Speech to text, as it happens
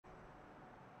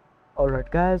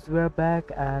Alright guys, we're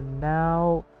back and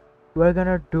now we're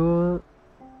gonna do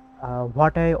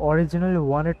what I originally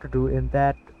wanted to do in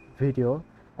that video,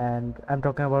 and I'm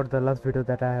talking about the last video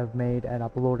that I have made and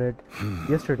uploaded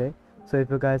yesterday. So if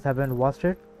you guys haven't watched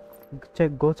it,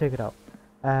 go check it out.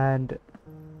 And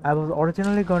I was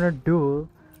originally gonna do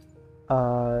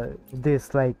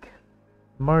this like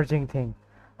merging thing,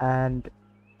 and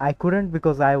I couldn't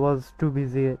because I was too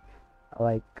busy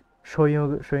like showing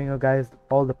you guys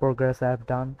all the progress I've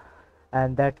done,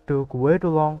 and that took way too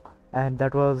long and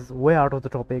that was way out of the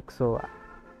topic, so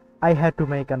I had to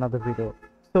make another video.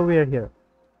 So we are here.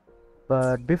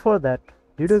 But before that,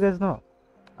 did you guys know,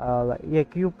 yeah,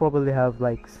 you probably have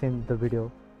like seen the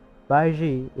video,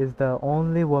 Baiji is the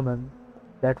only woman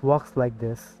that walks like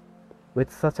this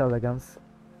with such elegance,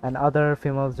 and other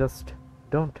females just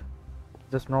don't,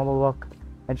 just normal walk,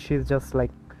 and she's just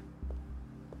like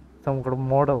some kind of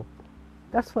model.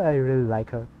 That's why I really like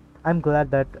her. I'm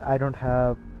glad that I don't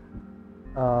have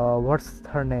what's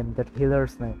her name, that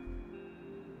healer's name.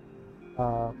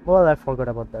 Well, I forgot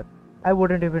about that. I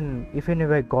wouldn't even if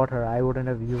I got her, I wouldn't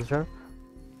have used her.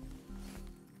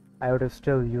 I would have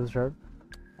still used her.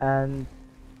 And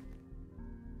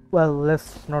well,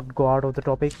 let's not go out of the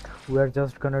topic. We're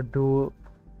just gonna do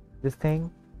this thing,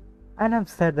 and I'm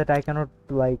sad that I cannot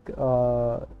like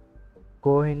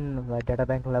go in my data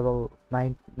bank level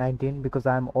 19 because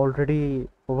I'm already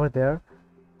over there.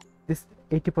 This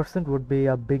 80% would be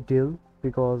a big deal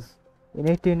because in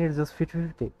 18 it's just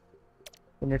 50-50,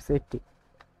 and it's 80.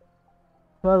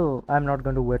 Well, I'm not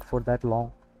going to wait for that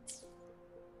long.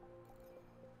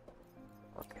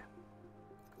 Okay,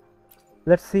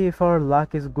 let's see if our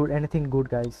luck is good, anything good,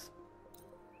 guys.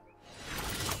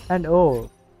 And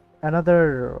oh,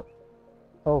 another,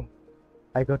 oh,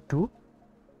 I got 2.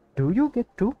 Do you get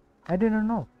 2? I didn't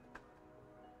know.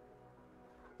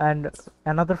 And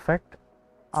another fact,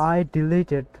 I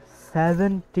deleted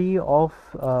 70 of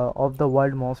the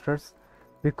wild monsters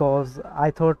because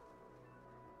I thought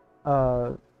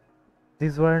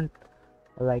these weren't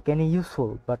like any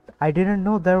useful, but I didn't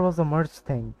know there was a merge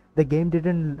thing. The game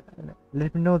didn't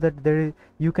let me know that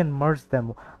you can merge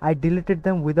them. I deleted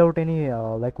them without any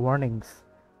like warnings,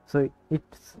 so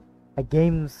it's a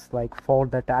game's like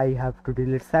fault that I have to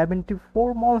delete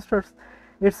 74 monsters.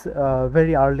 It's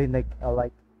very early,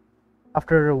 like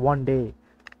after one day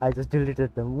I just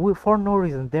deleted them for no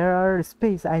reason. There are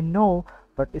space, I know,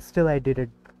 but still I did it.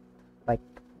 Like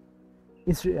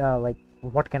it's like,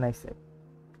 what can I say?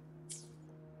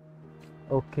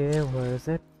 Okay, where is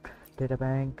it? Data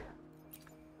bank.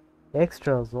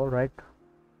 Extras, alright.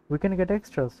 We can get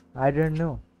extras. I didn't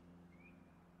know.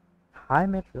 High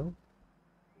material.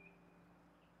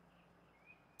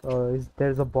 Oh,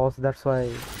 there's a boss, that's why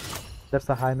that's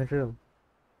a high material.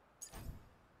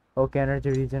 Okay, energy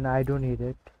regen, I do need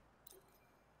it.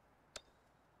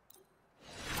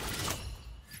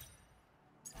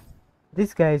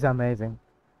 This guy is amazing.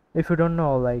 If you don't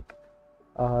know, like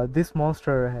this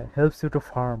monster helps you to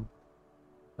farm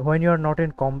when you're not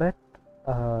in combat.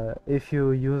 If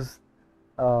you use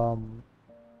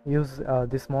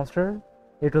this monster,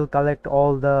 it will collect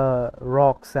all the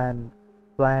rocks and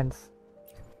plants,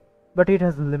 but it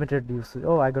has limited use.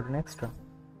 Oh, I got an extra.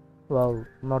 Well,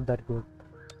 not that good.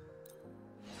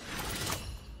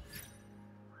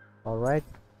 Alright,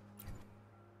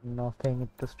 nothing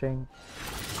interesting.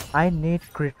 I need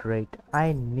crit rate.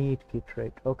 I need crit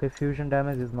rate. Okay, fusion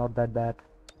damage is not that bad.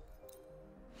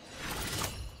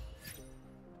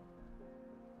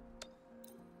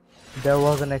 There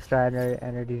was an extra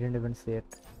and I didn't even see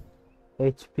it.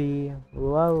 HP,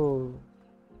 well,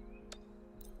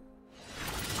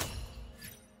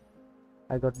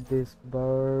 I got this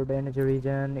bird energy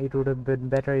regen. It would have been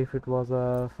better if it was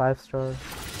a 5-star.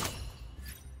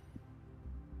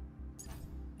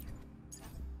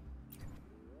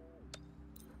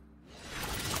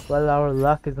 Well, our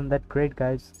luck isn't that great,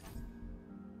 guys.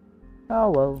 Oh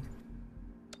well.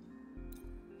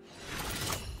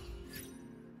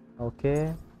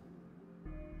 Okay.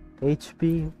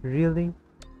 HP, really?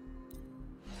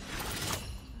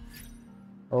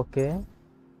 Okay.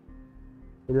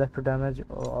 Electro damage,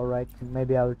 oh, alright,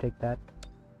 maybe I will take that.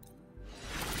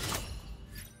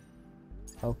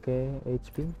 Okay,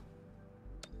 HP.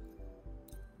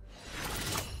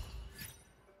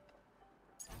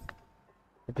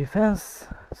 Defense,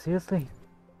 seriously?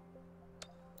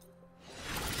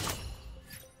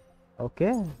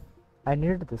 Okay, I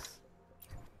needed this.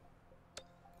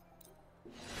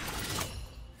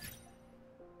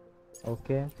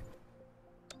 Okay.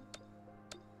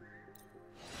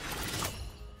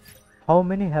 How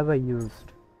many have I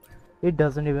used? It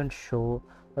doesn't even show.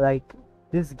 Like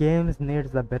this game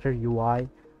needs a better UI.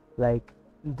 Like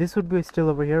this would be still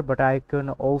over here, but I can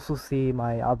also see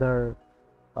my other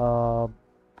uh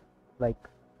like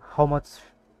how much,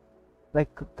 like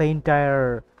the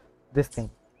entire this thing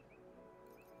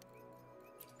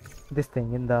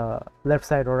in the left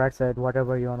side or right side,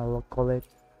 whatever you want to call it.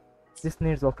 This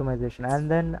needs optimization. And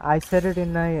then I said it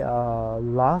in my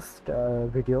last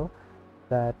video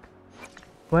that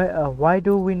why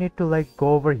do we need to like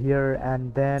go over here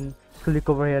and then click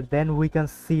over here, then we can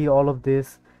see all of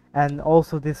this. And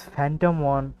also this phantom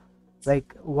one,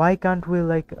 like why can't we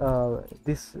like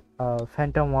this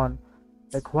phantom one,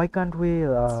 like why can't we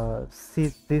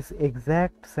see this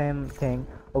exact same thing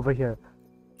over here?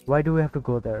 Why do we have to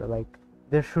go there? Like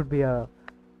there should be a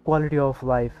quality of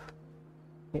life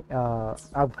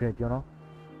upgrade, you know.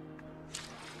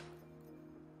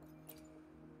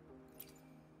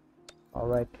 All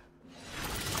right,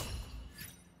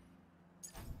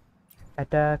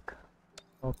 attack.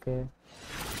 Okay,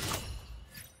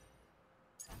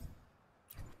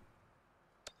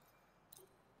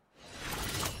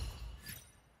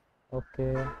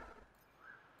 okay,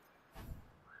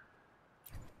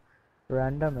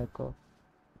 random echo.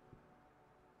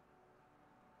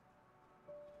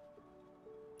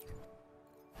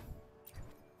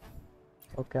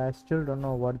 Okay, I still don't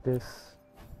know what this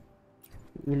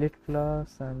elite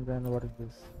class, and then what is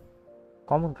this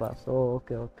common class. Oh,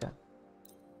 okay, okay.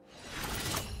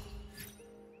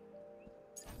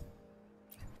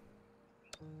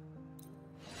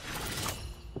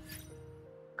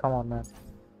 Come on, man.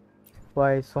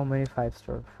 Why so many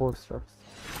 5-star, 4 stars?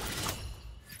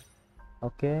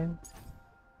 Okay.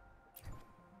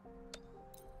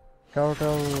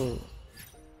 Turtle.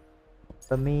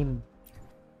 The meme.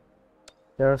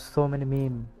 There are so many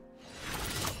memes.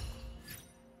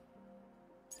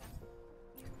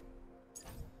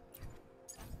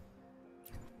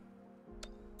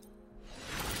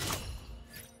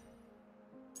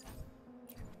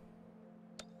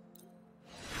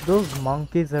 Those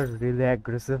monkeys are really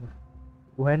aggressive.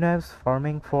 When I was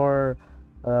farming for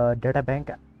data bank,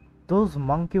 those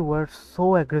monkeys were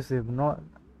so aggressive.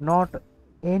 Not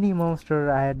any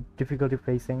monster I had difficulty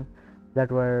facing that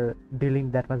were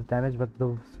dealing that much damage, but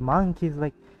those monkeys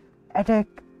like attack,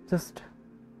 just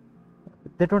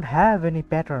they don't have any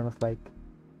patterns, like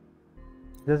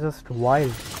they're just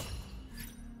wild.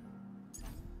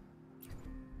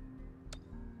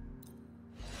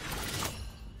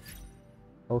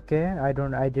 Okay, I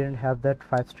didn't have that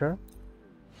 5-star.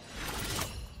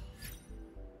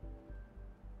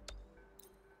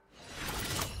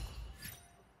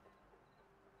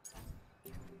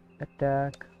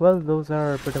 Attack. Well, those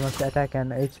are pretty much attack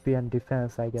and HP and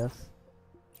defense, I guess.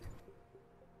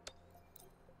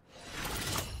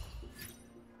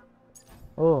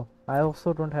 Oh, I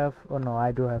also don't have. Oh no,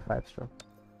 I do have 5-star.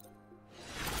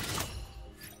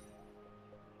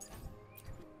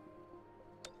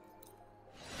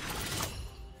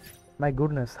 My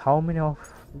goodness, how many of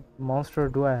monster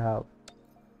do I have?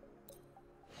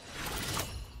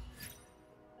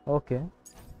 Okay.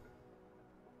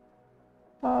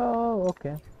 Oh,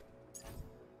 okay.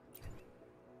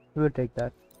 We'll take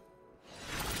that.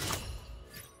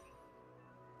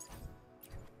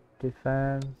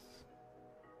 Defense.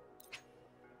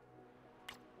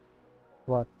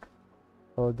 What?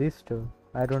 Oh, these two.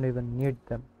 I don't even need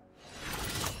them.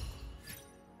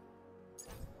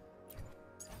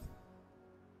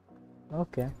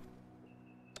 Okay.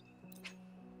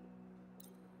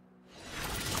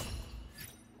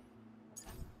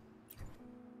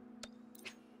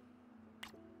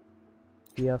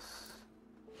 Yes.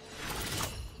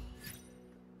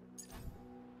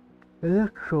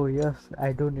 Electro, yes,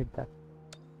 I do need that.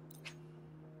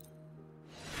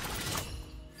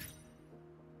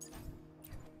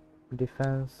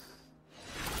 Defense.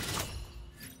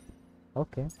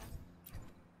 Okay.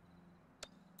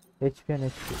 HP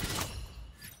and HP.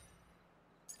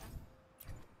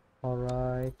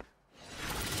 Alright.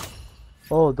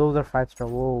 Oh, those are 5-star.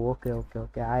 Whoa,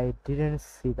 okay. I didn't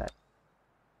see that.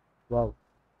 Wow.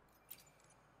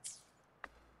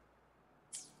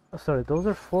 Oh, sorry, those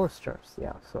are 4 stars.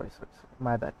 Yeah, sorry.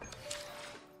 My bad.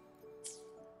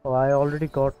 Oh, I already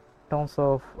got tons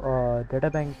of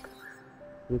databank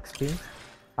XP.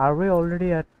 Are we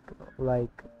already at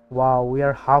like, wow, we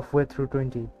are halfway through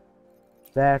 20.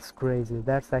 That's crazy.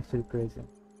 That's actually crazy.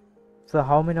 So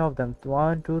how many of them?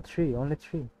 1, 2, 3. Only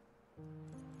 3.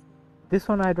 This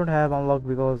one I don't have unlocked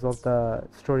because of the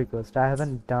story quest. I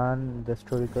haven't done the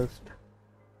story quest,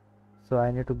 so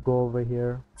I need to go over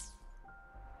here.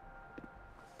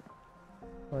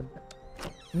 But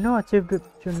no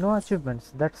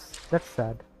achievements. That's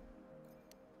sad.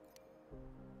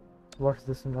 What's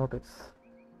this notice?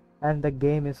 And the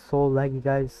game is so laggy,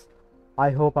 guys.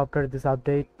 I hope after this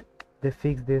update they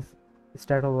fix this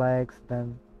status lags,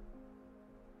 then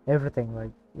everything.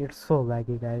 Like, it's so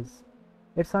laggy, guys.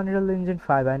 It's Unreal Engine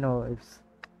 5. I know it's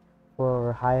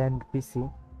for high-end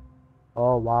PC.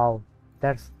 Oh wow,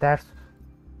 that's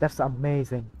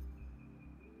amazing.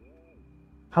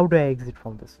 How do I exit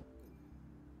from this,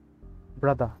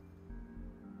 brother?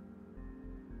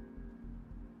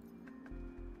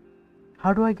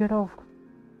 How do I get off?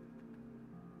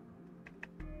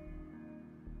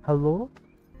 Hello?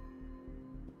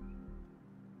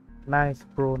 Nice,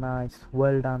 bro, nice.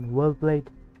 Well done, well played.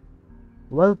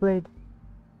 Well played.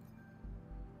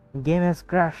 Game has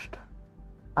crashed.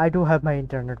 I do have my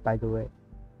internet, by the way.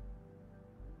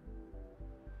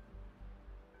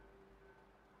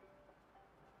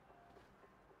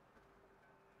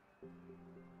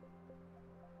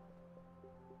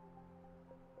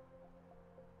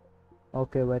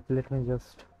 Okay, wait, let me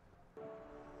just...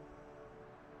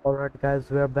 Alright guys,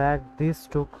 we're back. This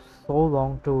took so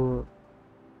long to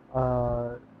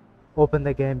open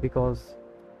the game because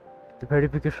the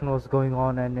verification was going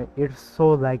on and it's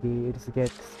so laggy. It's get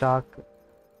stuck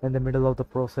in the middle of the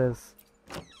process.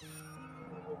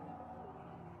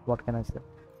 What can I say?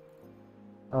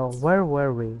 Where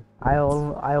were we? I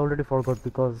already forgot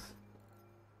because...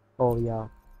 Oh yeah,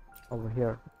 over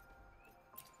here.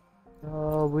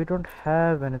 We don't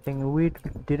have anything. We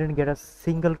didn't get a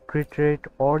single crit rate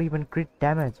or even crit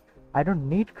damage. I don't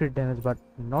need crit damage, but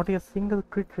not a single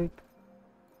crit rate.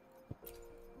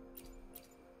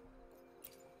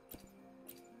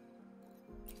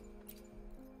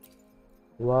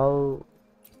 Well,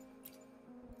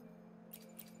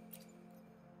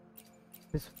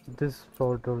 this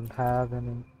sword don't have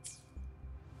any.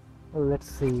 Let's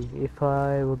see if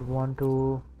I would want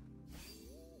to.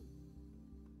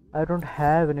 I don't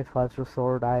have any faster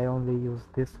sword. I only use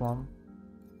this one.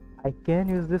 I can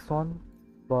use this one,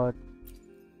 but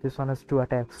this one has 2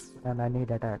 attacks and I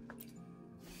need attack.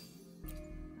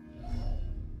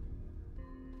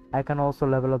 I can also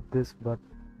level up this, but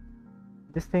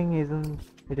this thing isn't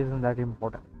that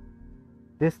important.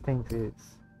 This thing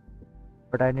is,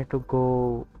 but I need to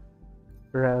go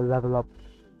level up.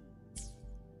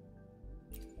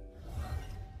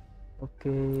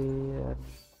 Okay.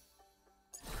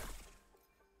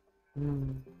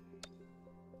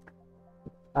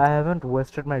 I haven't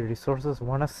wasted my resources.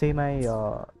 Wanna see my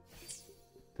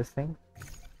this thing?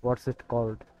 What's it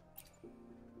called?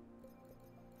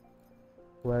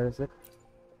 Where is it?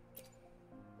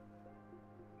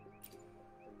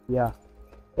 Yeah,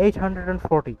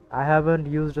 840. I haven't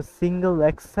used a single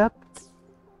except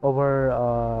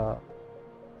over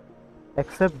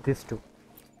except these 2.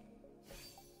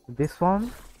 This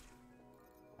one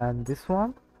and this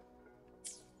one.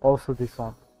 Also this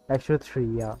one. Actually 3,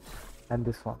 yeah. And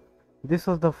this one. This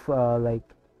was the like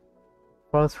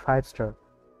first 5-star.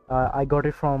 I got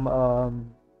it from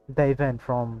the event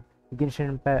from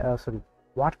Genshin sorry,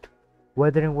 what?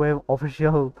 Weathering Wave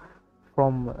official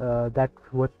from that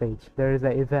web page. There is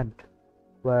an event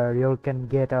where you can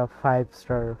get a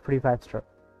 5-star, free 5-star.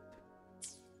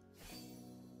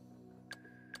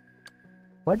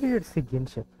 Why did it say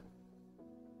Genshin?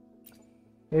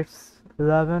 It's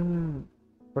 11%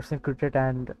 crit rate,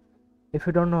 and if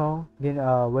you don't know,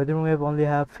 Weathering Wave only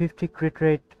have 50 crit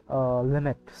rate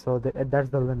limit, so that's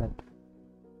the limit.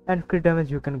 And crit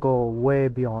damage you can go way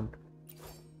beyond.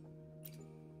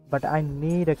 But I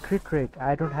need a crit rate.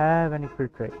 I don't have any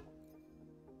crit rate.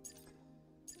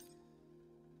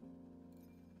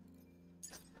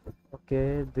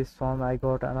 Okay, this one I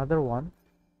got another one.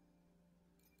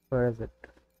 Where is it?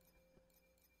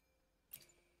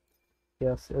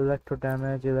 Yes, electro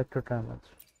damage.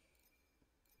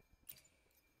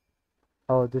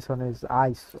 Oh, this one is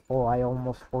ice. Oh, I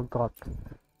almost forgot.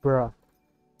 Bruh.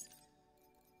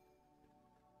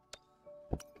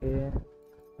 Okay,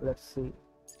 let's see.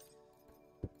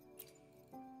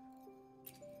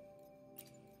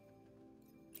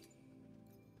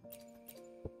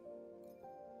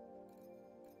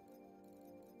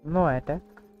 No attack.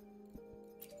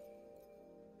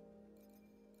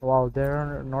 Wow, there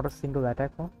are not a single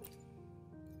attack one.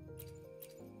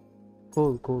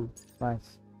 Cool,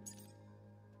 nice.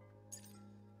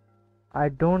 I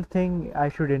don't think I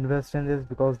should invest in this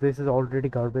because this is already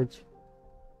garbage.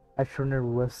 I shouldn't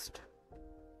invest.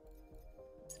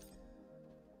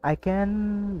 I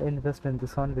can invest in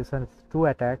this one. This one is 2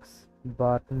 attacks,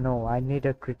 but no, I need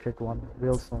a crit rate one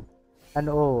real soon. And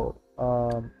oh,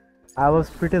 I was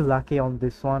pretty lucky on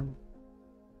this one.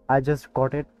 I just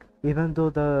got it, even though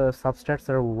the substats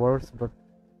are worse, but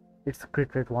it's a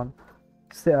crit rate one.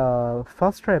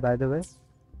 First try, by the way.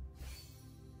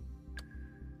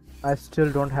 I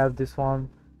still don't have this one.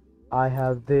 I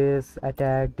have this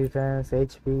attack, defense,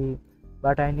 HP,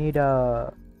 but I need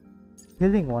a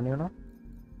healing one, you know.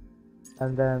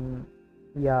 And then,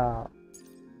 yeah,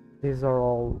 these are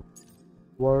all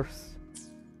worse.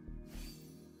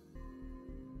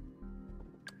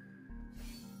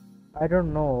 I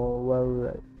don't know.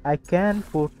 Well, I can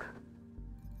put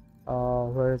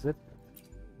where is it?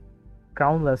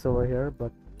 Crownless over here,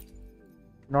 but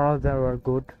none of them are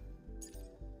good.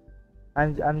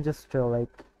 I'm just like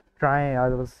trying. I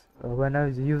was when I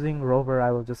was using rover,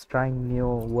 I was just trying new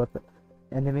weapon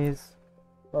enemies.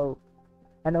 Oh,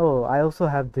 and oh, I also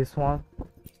have this one.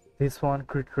 This one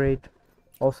crit rate.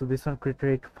 Also, this one crit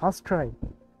rate. First try.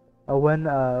 When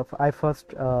I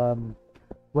first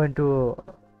went to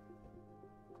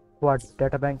what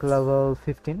databank level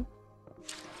 15.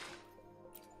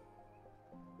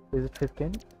 Is it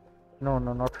 15? No,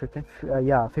 not 15.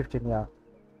 Yeah, 15. Yeah,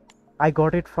 I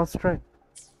got it first try.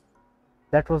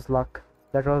 That was luck.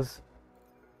 That was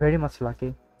very much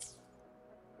lucky.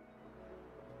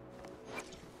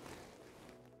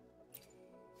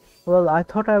 Well, I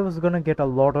thought I was gonna get a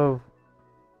lot of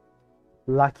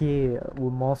lucky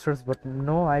monsters, but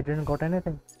no, I didn't got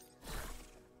anything.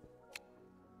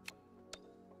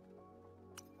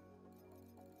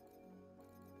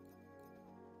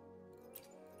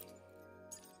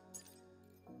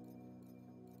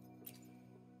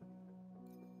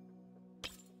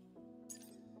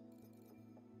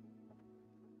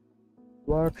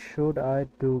 What should I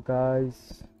do,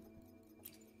 guys?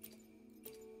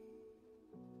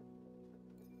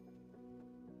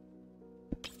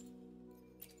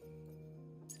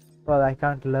 Well, I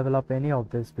can't level up any of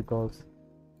this because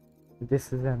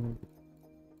this isn't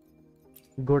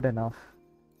good enough.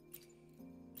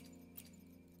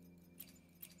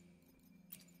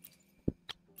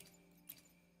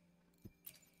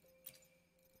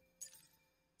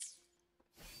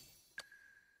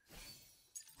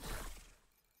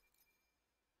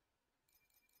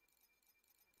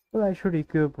 Well, I should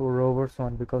equip Rover's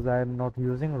one because I am not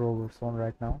using Rover's one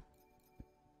right now.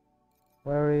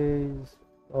 Where is...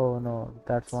 Oh no,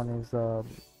 that one is a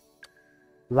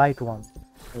light one.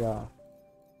 Yeah,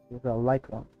 it's a light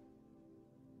one.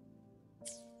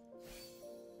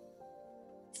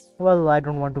 Well, I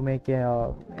don't want to make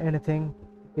anything.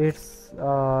 It's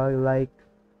like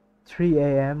 3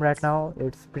 a.m. right now.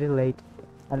 It's pretty late,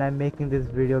 and I'm making this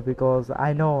video because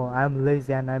I know I'm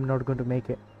lazy and I'm not going to make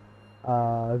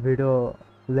a video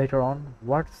later on.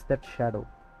 What's that shadow?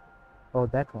 Oh,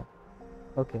 that one.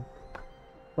 Okay.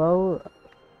 Well,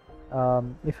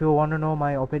 if you want to know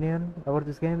my opinion about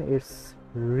this game, it's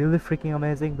really freaking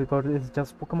amazing because it's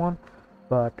just Pokemon,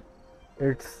 but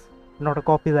it's not a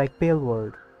copy like Pale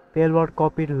World. Pale World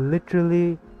copied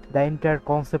literally the entire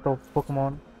concept of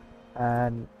Pokemon,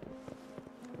 and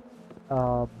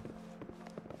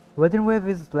Weather Wave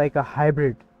is like a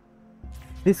hybrid.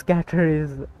 This character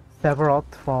is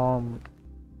Sephiroth from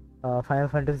Final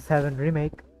Fantasy VII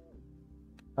Remake.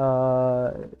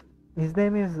 His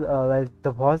name is like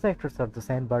the voice actors are the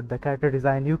same, but the character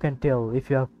design you can tell if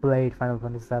you have played Final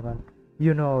Fantasy VII.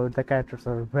 You know the characters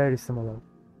are very similar.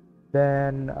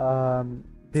 Then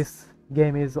this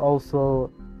game is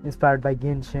also inspired by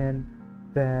Genshin.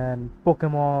 Then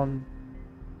Pokemon,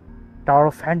 Tower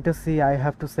of Fantasy. I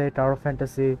have to say Tower of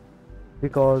Fantasy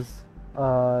because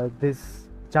this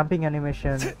jumping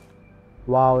animation.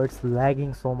 Wow, it's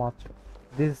lagging so much.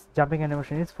 This jumping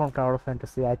animation is from Tower of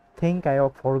Fantasy. I think I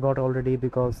forgot already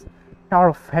because Tower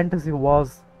of Fantasy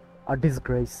was a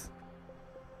disgrace.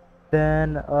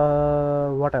 Then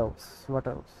what else? What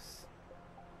else?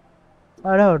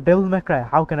 Oh no, Devil May Cry.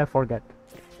 How can I forget?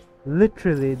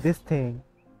 Literally this thing.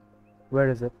 Where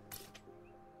is it?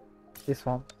 This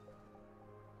one.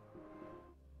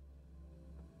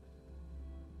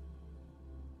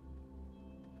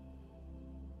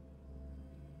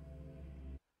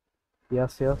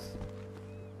 Yes, yes.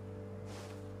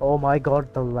 Oh my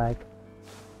god, the lag.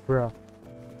 Bruh.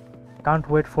 Can't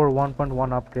wait for 1.1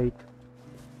 update.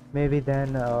 Maybe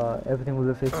then everything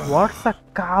will be fixed. What's a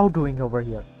cow doing over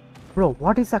here? Bro,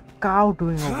 what is a cow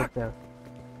doing over there?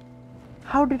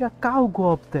 How did a cow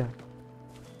go up there?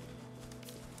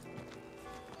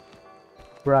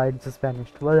 Bruh, it just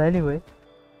vanished. Well, anyway.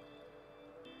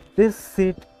 This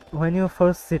seat, when you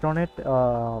first sit on it,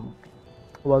 well,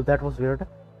 that was weird.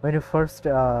 When you first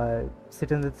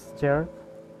sit in this chair,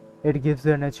 it gives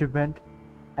you an achievement,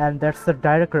 and that's a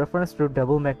direct reference to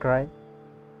Devil May Cry,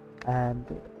 and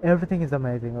everything is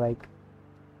amazing. Like,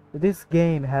 this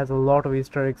game has a lot of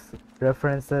Easter eggs,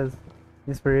 references,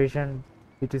 inspiration.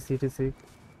 etc.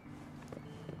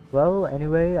 Well,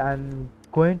 anyway, I'm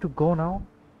going to go now,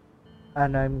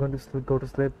 and I'm going to go to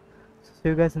sleep. So see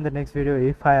you guys in the next video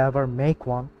if I ever make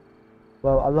one.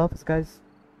 Well, I love you guys.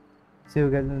 See you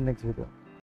guys in the next video.